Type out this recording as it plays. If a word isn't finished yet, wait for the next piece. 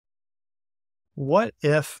What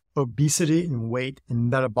if obesity and weight and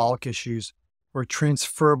metabolic issues were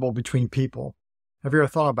transferable between people? Have you ever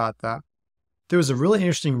thought about that? There was a really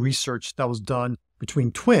interesting research that was done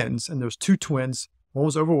between twins, and there was two twins. One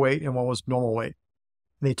was overweight and one was normal weight.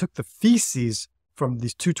 And they took the feces from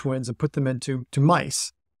these two twins and put them into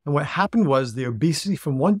mice. And what happened was the obesity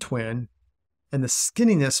from one twin and the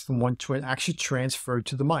skinniness from one twin actually transferred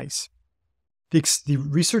to the mice. The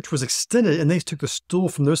research was extended, and they took the stool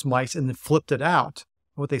from those mice and then flipped it out.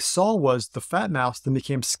 And what they saw was the fat mouse then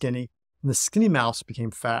became skinny, and the skinny mouse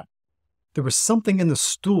became fat. There was something in the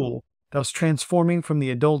stool that was transforming from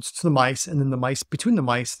the adults to the mice, and then the mice between the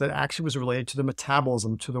mice that actually was related to the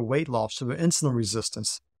metabolism, to the weight loss, to the insulin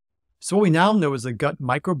resistance. So what we now know is the gut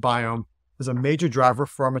microbiome is a major driver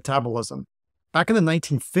for our metabolism. Back in the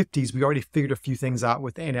 1950s, we already figured a few things out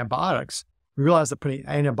with antibiotics. We realized that putting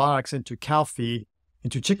antibiotics into cow feed,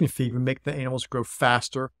 into chicken feed, would make the animals grow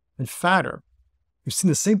faster and fatter. We've seen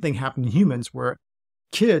the same thing happen in humans, where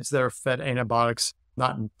kids that are fed antibiotics,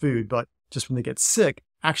 not in food, but just when they get sick,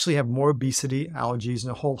 actually have more obesity, allergies,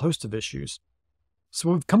 and a whole host of issues. So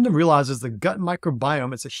what we've come to realize is the gut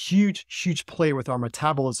microbiome is a huge, huge player with our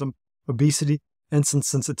metabolism, obesity, insulin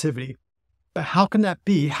sensitivity. But how can that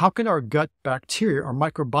be? How can our gut bacteria, our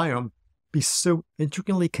microbiome, be so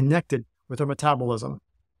intricately connected with our metabolism?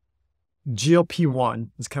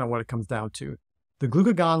 GLP-1 is kind of what it comes down to. The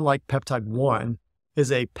glucagon-like peptide 1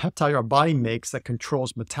 is a peptide our body makes that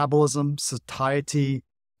controls metabolism, satiety,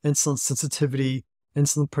 insulin sensitivity,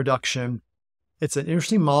 insulin production. It's an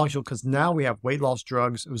interesting molecule because now we have weight loss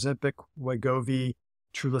drugs, Ozempic, Wegovy,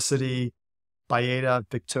 Trulicity, Byetta,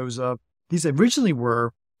 Victoza. These originally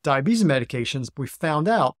were diabetes medications, but we found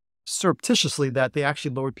out surreptitiously that they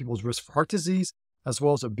actually lowered people's risk for heart disease as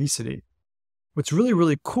well as obesity. What's really,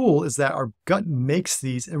 really cool is that our gut makes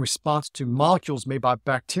these in response to molecules made by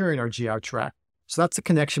bacteria in our GI tract. So that's the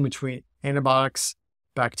connection between antibiotics,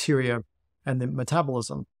 bacteria, and the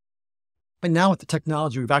metabolism. But now with the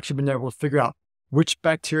technology, we've actually been able to figure out which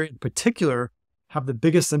bacteria in particular have the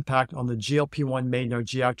biggest impact on the GLP-1 made in our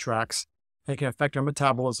GI tracts, and it can affect our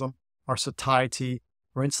metabolism, our satiety,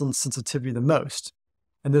 or insulin sensitivity the most.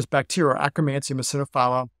 And those bacteria are Akkermansia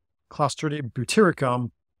acidophila, Clostridium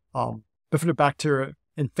butyricum, Bifidobacteria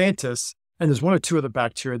infantis, and there's one or two other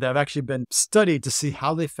bacteria that have actually been studied to see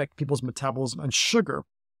how they affect people's metabolism and sugar.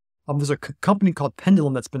 There's a company called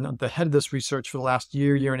Pendulum that's been at the head of this research for the last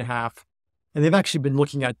year and a half, and they've actually been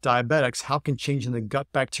looking at diabetics. How can changing the gut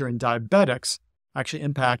bacteria in diabetics actually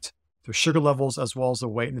impact their sugar levels as well as their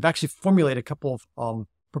weight? And they've actually formulated a couple of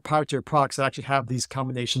proprietary products that actually have these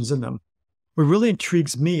combinations in them. What really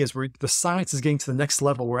intrigues me is where the science is getting to the next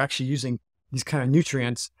level. We're actually using these kind of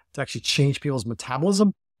nutrients to actually change people's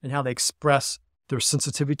metabolism and how they express their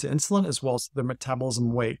sensitivity to insulin as well as their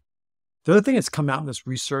metabolism weight. The other thing that's come out in this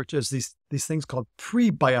research is these things called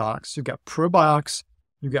prebiotics. You've got probiotics,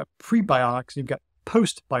 you've got prebiotics, you've got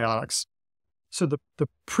postbiotics. So the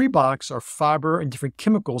prebiotics are fiber and different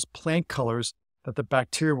chemicals, plant colors that the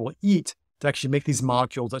bacteria will eat to actually make these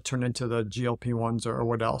molecules that turn into the GLP-1s or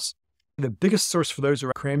what else. The biggest source for those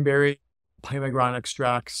are cranberry, pomegranate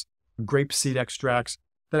extracts, grape seed extracts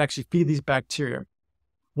that actually feed these bacteria.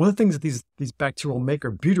 One of the things that these bacteria will make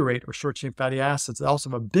are butyrate or short-chain fatty acids that also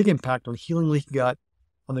have a big impact on healing leaky gut,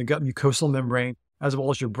 on the gut mucosal membrane, as well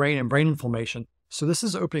as your brain and brain inflammation. So this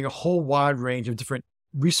is opening a whole wide range of different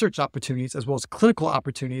research opportunities as well as clinical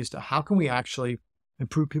opportunities to how can we actually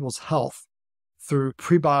improve people's health through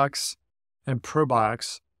prebiotics and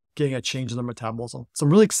probiotics, getting a change in their metabolism. So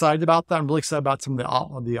I'm really excited about that. I'm really excited about some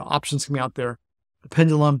of the options coming out there. The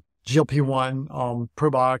Pendulum, GLP-1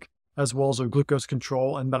 probiotic, as well as a glucose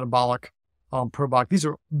control and metabolic probiotic. These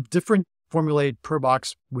are different formulated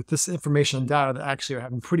probiotics with this information and data that actually are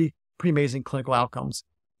having pretty amazing clinical outcomes.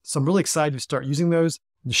 So I'm really excited to start using those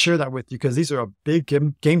and share that with you because these are a big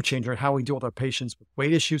game changer in how we deal with our patients with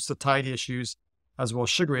weight issues, satiety issues, as well as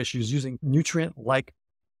sugar issues, using nutrient-like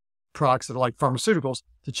products that are like pharmaceuticals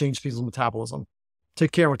to change people's metabolism.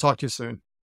 Take care. We'll talk to you soon.